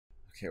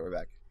Okay, we're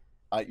back.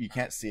 You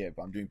can't see it,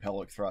 but I'm doing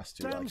pelvic thrust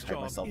to like hype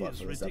myself up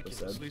for this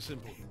episode.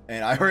 Simple.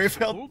 And I already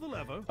failed.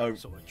 Oh,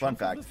 fun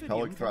fact: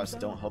 pelvic thrusts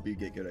don't help you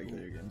get good at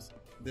video games.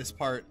 This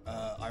part,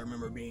 I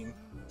remember being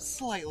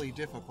slightly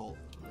difficult.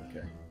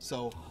 Okay.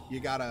 So you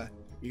gotta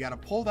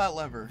pull that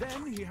lever,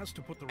 Then he has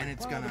to put the and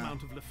it's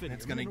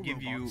gonna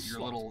give you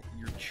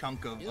your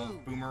chunk of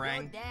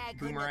boomerang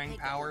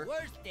power,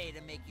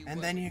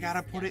 and then you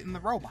gotta put it in the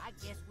robot.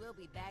 I guess we'll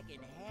be back in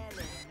hell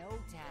in no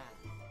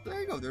time.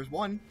 There you go. There's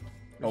one.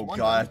 Oh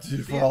god,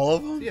 for all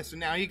of them? Yeah, so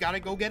now you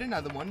gotta go get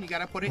another one. You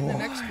gotta put it in the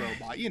next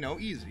robot. You know,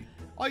 easy.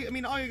 All you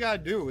gotta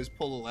do is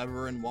pull a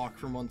lever and walk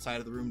from one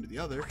side of the room to the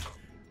other.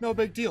 No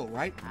big deal,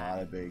 right?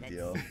 Not a big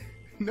deal.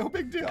 No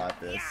big deal.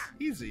 Got this.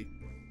 Easy.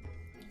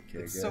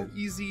 Okay, It's good. so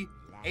easy,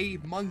 a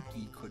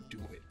monkey could do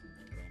it.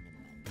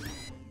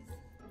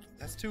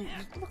 That's two.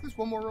 Look, there's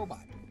one more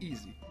robot.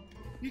 Easy.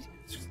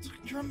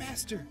 You're a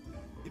master.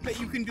 I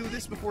bet you can do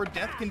this before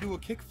Death can do a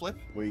kickflip.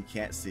 What you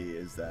can't see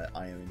is that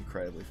I am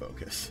incredibly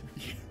focused.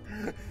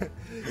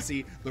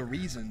 See, the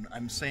reason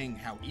I'm saying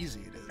how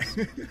easy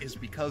it is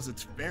because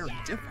it's very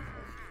difficult.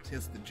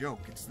 It's the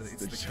joke. It's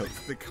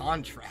the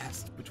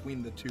contrast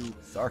between the two.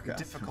 Sarcasm.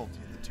 The difficulty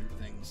of the two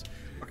things.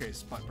 Okay,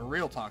 but for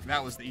real talk,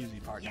 that was the easy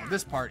part. Now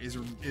this part is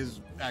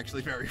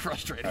actually very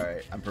frustrating. All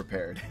right, I'm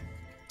prepared.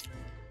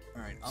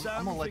 All right,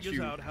 I'm gonna let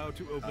you out how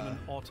to open an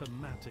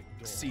automatic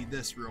door. see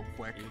this real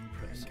quick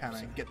and kind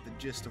of get the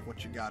gist of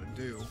what you gotta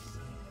do.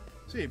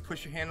 So you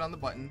push your hand on the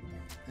button,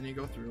 and you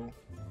go through,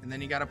 and then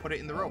you gotta put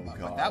it in the robot.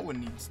 But that one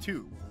needs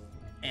two,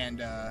 and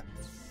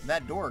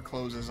that door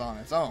closes on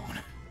its own.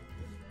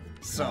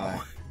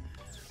 So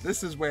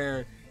this is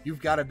where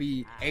you've got to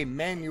be a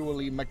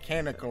manually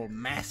mechanical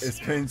master. It's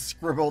been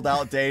scribbled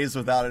out days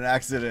without an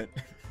accident.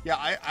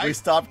 Yeah, we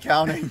stopped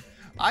counting.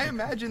 I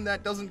imagine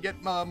that doesn't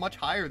get much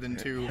higher than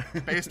 2,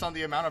 based on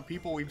the amount of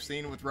people we've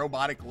seen with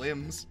robotic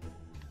limbs.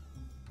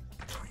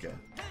 Okay.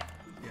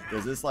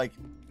 Does this like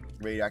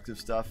radioactive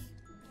stuff?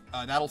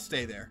 That'll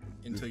stay there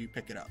until you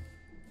pick it up.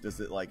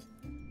 Does it like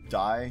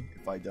die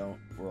if I don't,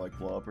 or like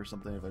blow up or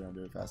something if I don't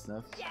do it fast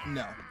enough?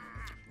 No,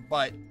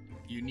 but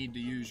you need to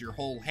use your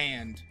whole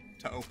hand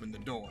to open the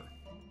door.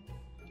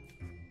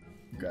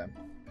 Okay.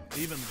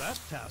 Even that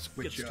task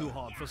Which, gets too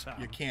hard for Sam.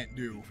 You can't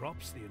do.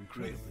 Drops the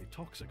incredibly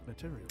toxic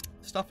material.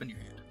 Stuff in your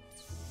hand.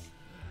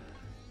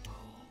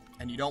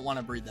 And you don't want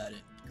to breathe that in,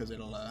 because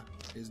it'll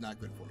is not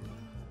good for you.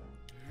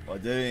 Well, I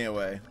did it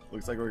anyway.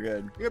 Looks like we're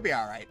good. You'll be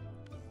alright.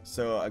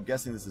 So I'm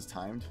guessing this is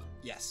timed?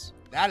 Yes,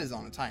 that is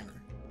on a timer.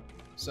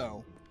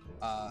 So,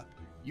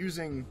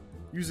 using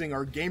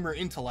our gamer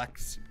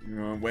intellects. You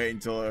want to wait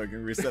until I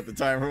can reset the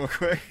timer real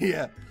quick?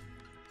 Yeah.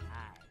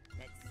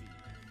 Let's see.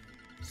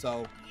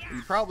 So, what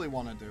you probably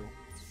want to do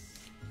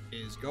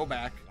is go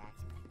back,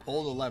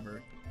 pull the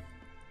lever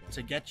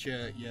to get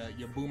your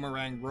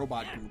boomerang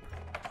robot goop.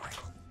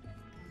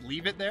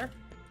 Leave it there.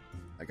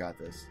 I got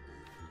this.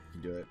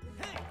 You can do it.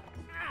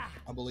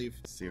 I believe.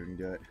 Let's see if we can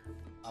do it.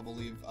 I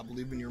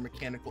believe in your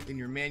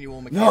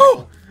manual mechanical.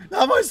 No!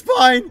 Not my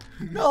spine!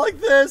 Not like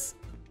this!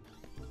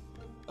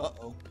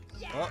 Uh-oh.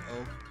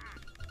 Uh-oh.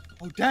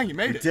 Oh, dang, you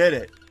made it. Did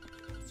it.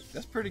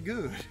 That's pretty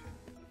good.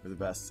 We're the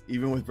best.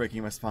 Even with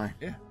breaking my spine.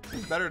 Yeah,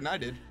 it's better than I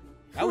did.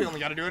 Now we only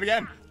got to do it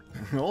again.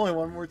 Only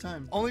one more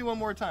time. Only one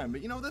more time.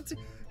 But, you're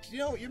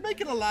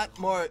making a lot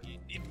more...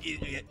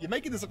 You're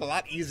making this look a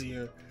lot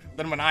easier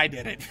than when I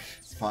did it.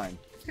 It's fine.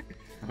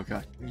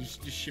 Okay.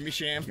 Just shimmy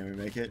sham. Can we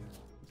make it?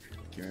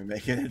 Can we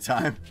make it in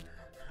time?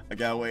 I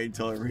gotta wait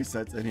until it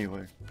resets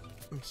anyway.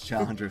 Let's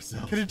challenge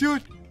ourselves. Can he do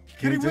it?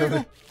 Can he do wiggle?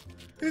 it?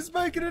 He's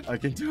making it. I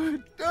can do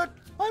it. Good.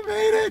 I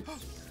made it!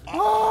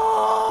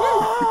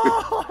 Oh!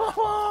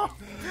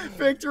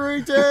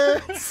 Victory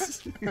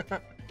dance!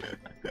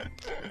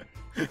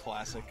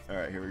 Classic.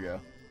 Alright, here we go.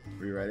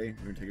 Are you ready?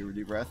 We're gonna take a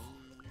deep breath.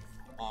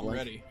 I'm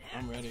ready.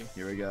 I'm ready.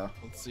 Here we go.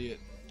 Let's see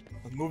it.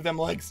 Let's move them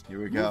legs. Here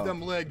we go. Move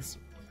them legs.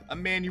 A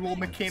manual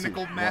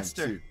mechanical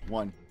master.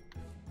 1,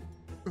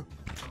 2, 1.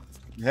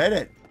 Hit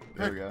it.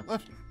 There Right, we go.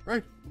 Left,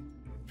 right.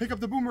 Pick up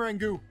the boomerang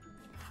goo.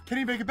 Can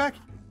he make it back?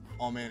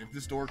 Oh man, if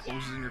this door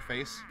closes in your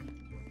face, I'm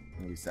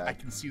gonna be sad. I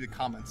can see the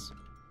comments.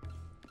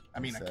 I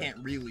mean, Sad. I can't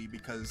really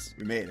because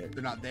We made it.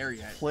 they're not there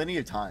yet. Plenty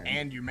of time.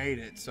 And you made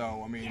it,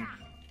 so I mean,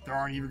 there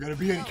aren't even gonna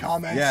be any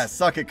comments. Yeah,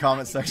 suck it,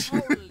 comment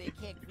section. Totally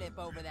kickflip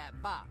over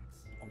that box.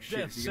 Oh shit,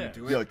 Death is he gonna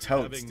said, do Yo, it?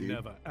 totes, having dude.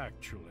 never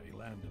actually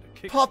landed a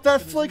kick. Pop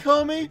that flick,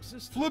 homie.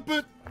 Flip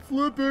it.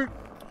 Flip it.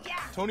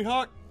 Tony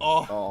Hawk.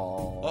 Oh.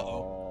 Oh.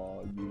 Uh-oh.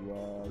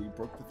 You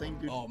broke the thing,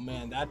 dude. Oh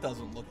man, that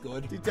doesn't look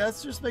good. Dude,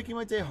 that's just making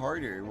my day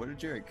harder. What a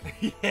jerk.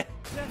 Yeah.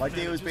 My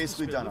day was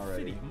basically done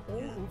already.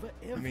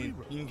 I mean,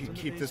 you can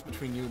keep this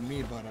between you and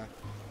me, but I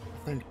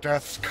think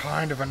Death's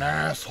kind of an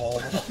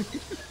asshole.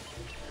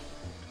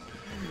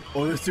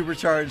 Oh, they're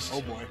supercharged.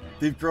 Oh boy.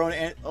 They've grown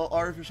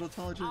artificial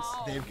intelligence.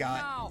 They've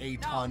got a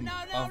ton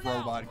of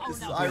robot. This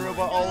is iRobot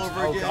all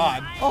over again.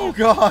 God. Oh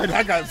god.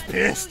 That guy's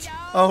pissed.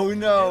 Oh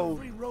no.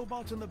 Every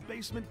robot in the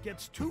basement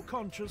gets too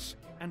conscious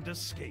and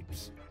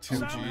escapes. Too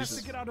Sam has Jesus.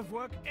 to get out of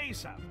work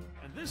ASAP,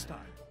 and this time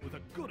with a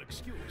good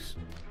excuse.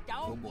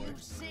 Don't boy. you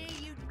see,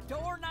 you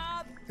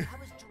doorknob? I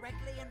was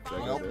directly go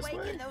involved in this way?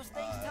 waking those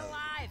things to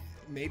life.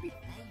 Maybe.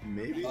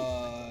 Maybe.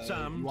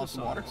 Sam you want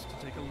some water? decides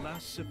to take a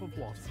last sip of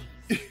water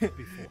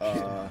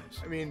before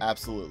I mean,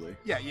 Absolutely.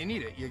 yeah, you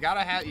need it. You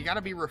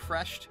gotta be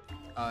refreshed.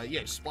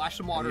 Yeah, just splash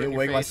some water I need in to your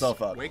wake face,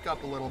 myself up. Wake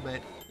up a little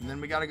bit, and then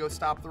we gotta go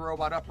stop the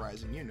robot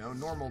uprising. You know,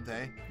 normal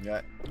day.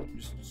 Yeah.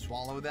 Just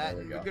swallow that, There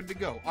we and you're go. good to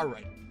go. All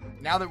right.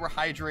 Now that we're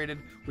hydrated,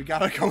 we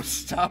gotta go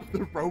stop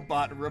the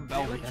robot the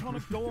rebellion.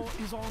 electronic door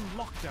is on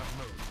lockdown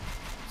mode.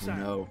 Sam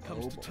No.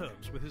 comes Oh, to boy.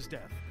 terms with his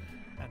death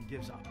and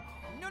gives up.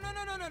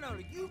 No,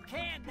 you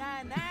can't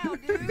die now,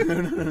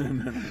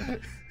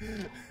 dude.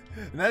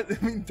 I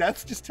mean,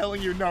 that's just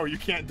telling you, no, you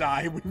can't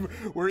die.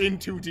 We're in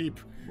too deep.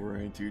 We're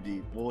in too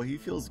deep. Well, he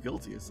feels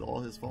guilty. It's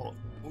all his fault.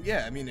 Well,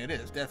 yeah, I mean, it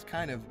is. That's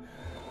kind of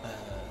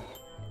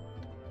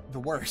the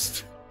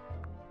worst.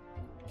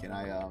 Can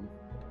I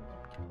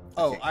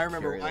Oh, can't I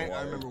remember. carry the I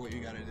water. remember what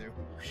you gotta do.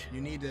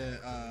 You need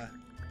to.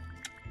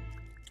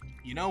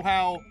 You know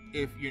how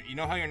you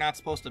know how you're not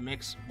supposed to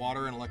mix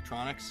water and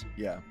electronics.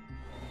 Yeah.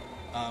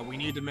 We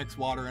need to mix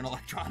water and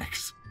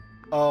electronics.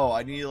 Oh,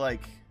 I need to,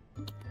 like,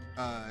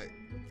 Uh,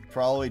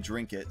 probably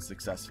drink it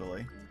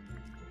successfully.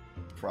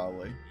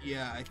 Probably.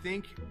 yeah, I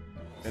think.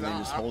 And then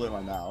just hold it in my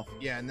mouth.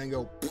 Yeah, and then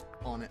go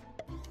on it.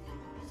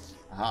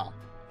 Aha.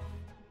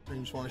 Then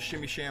you just want to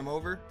shimmy sham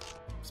over.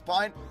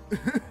 Spine.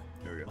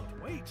 There we go.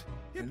 But wait,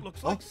 it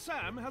looks Oh. like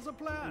Sam has a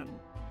plan.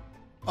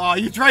 Oh,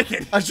 you drank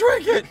it. I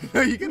drank it.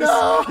 You're gonna,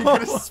 No! you're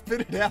gonna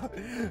spit it out.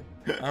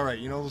 All right,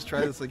 you know, let's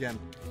try this again.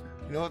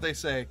 You know what they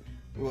say?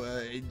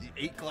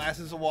 8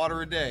 glasses of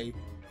water a day,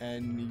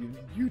 and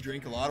you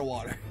drink a lot of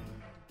water.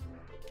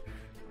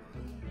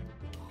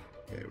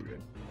 Okay, we're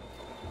good.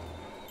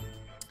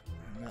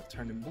 And that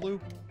turned in blue.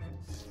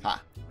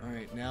 Ha. All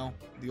right, now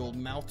the old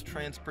mouth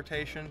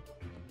transportation.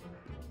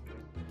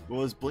 Well,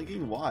 was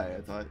blinking why?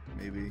 I thought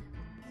maybe.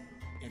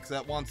 Yeah, 'cause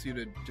that wants you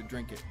to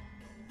drink it.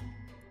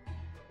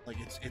 Like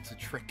it's a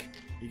trick.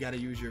 You got to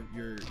use your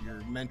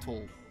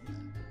mental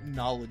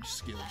knowledge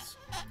skills.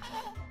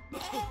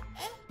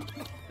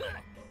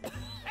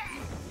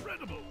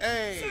 Incredible!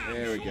 Hey.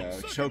 There we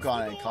go. Choke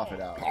on it and cough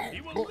it out.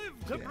 He will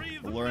live to Yeah,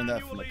 breathe we'll learn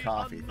that from the manually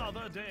coffee thing.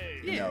 another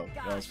day. No,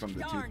 that was from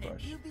the Gosh darn it,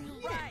 toothbrush. You be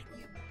right,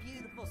 you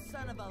beautiful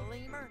son of a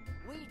lemur.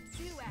 We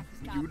do have to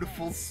stop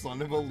Beautiful that.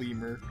 son of a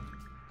lemur.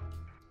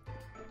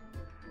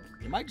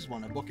 You might just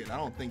want to book it. I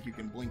don't think you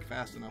can blink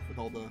fast enough with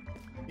all the,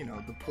 you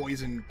know, the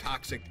poison,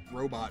 toxic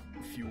robot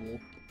fuel.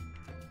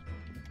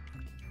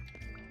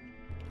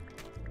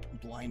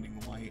 Blinding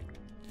light.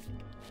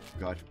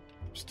 God,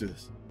 just do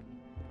this.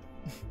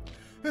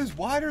 It's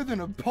wider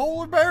than a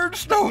polar bear in a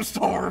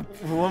snowstorm.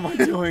 What am I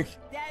doing?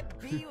 That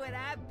be what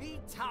I be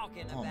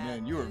talking about. Oh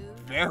man, you are dude.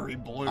 very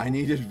blue. I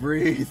need to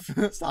breathe.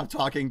 Stop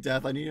talking,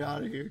 Death. I need you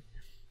out of here.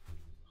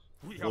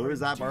 We Where are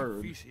is that in deep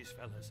bird? feces,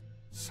 fellas.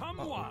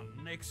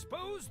 Someone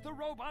exposed the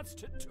robots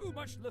to too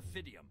much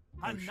lithium,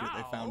 and shit, now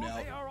they found out.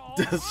 they are all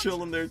Death's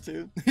chilling there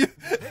too.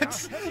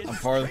 I'm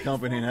part of the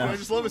company now. I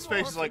just love his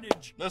face. He's like,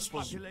 this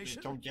was. Just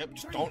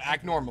don't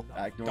act normal.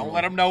 Act Don't normal.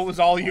 let him know it was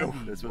all you.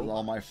 This was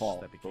all my fault.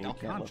 that But we became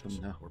can't let conscious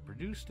them know. were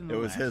produced in It the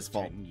was last his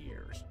fault. 10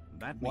 years.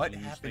 That What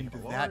means happened they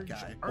to have that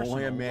large guy?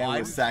 Only a arsenal man Why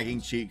with would-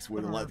 sagging cheeks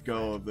would But let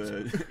go of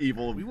the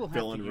evil We will have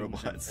villain to use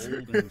robots.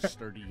 an old and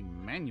sturdy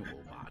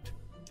manual bot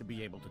to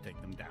be able to take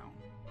them down.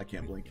 I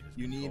can't blink.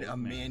 You need a Old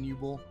man.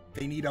 manual.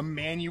 They need a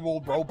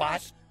manual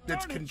robot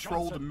that's Darn it,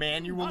 controlled Johnson.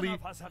 manually None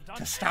of us have done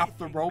to stop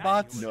the anything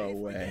robots. manually No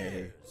for way.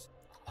 years.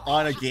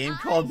 On a game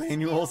called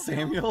Manual,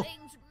 Samuel?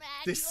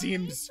 This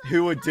seems.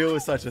 Who would do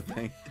such a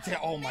thing?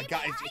 Oh my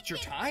god, it's your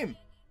time.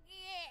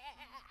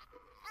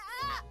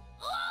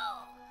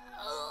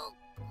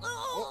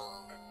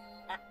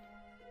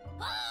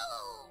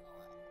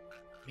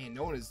 Man,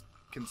 no one is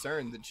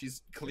concerned that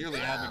she's clearly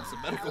having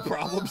some medical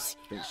problems.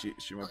 I think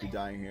she might be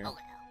dying here.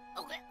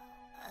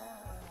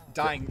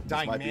 Dying This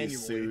might be manually.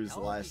 Sue's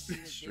Told last you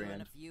she was due in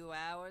strand. a few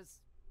hours.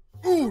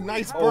 Ooh,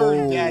 nice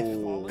burn Oh.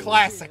 death.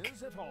 Classic.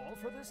 Volunteers at all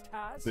for this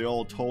task? The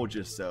old told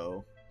you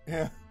so.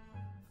 Yeah.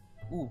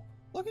 Ooh,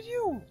 look at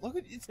you. Look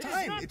at it's It is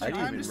time. not It's I your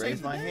didn't time even to raise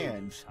save my the day.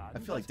 hand. I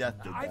feel like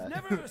Death did I've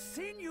that. never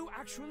seen you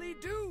actually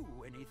do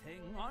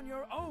anything on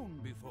your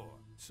own before.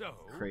 So,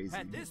 Crazy.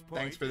 at this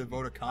point, Thanks for the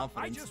vote of I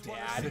confidence, just want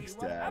to Dad. see Thanks,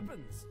 what Dad.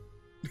 happens.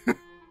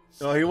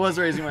 Oh, he was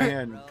raising my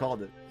hand.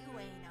 Called it. You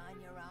ain't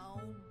on your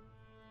own.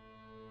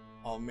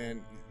 Oh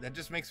man, that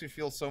just makes me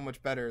feel so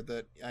much better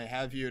that I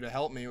have you to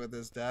help me with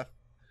this death.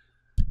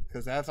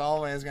 Because that's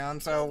always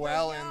gone so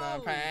well in the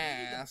You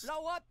past. need to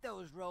blow up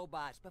those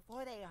robots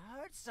before they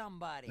hurt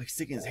somebody. Like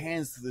sticking his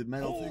hands to the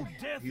metal thing.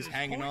 He's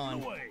hanging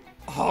on.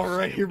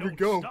 Alright, here we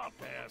go.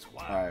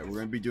 Alright, we're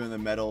going to be doing the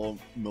metal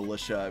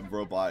militia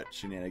robot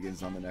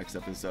shenanigans on the next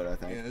episode, I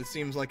think. Yeah, it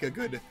seems like a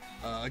good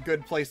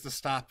place to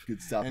stop. Good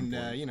stopping and,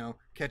 point. you know,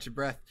 catch your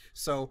breath.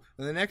 So,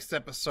 in the next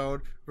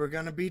episode, we're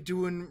going to be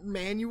doing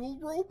manual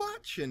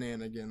robot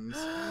shenanigans.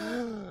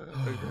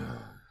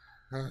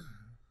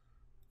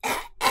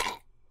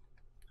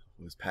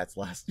 It was Pat's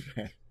last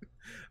man.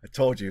 I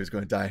told you he was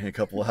going to die in a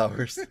couple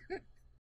hours.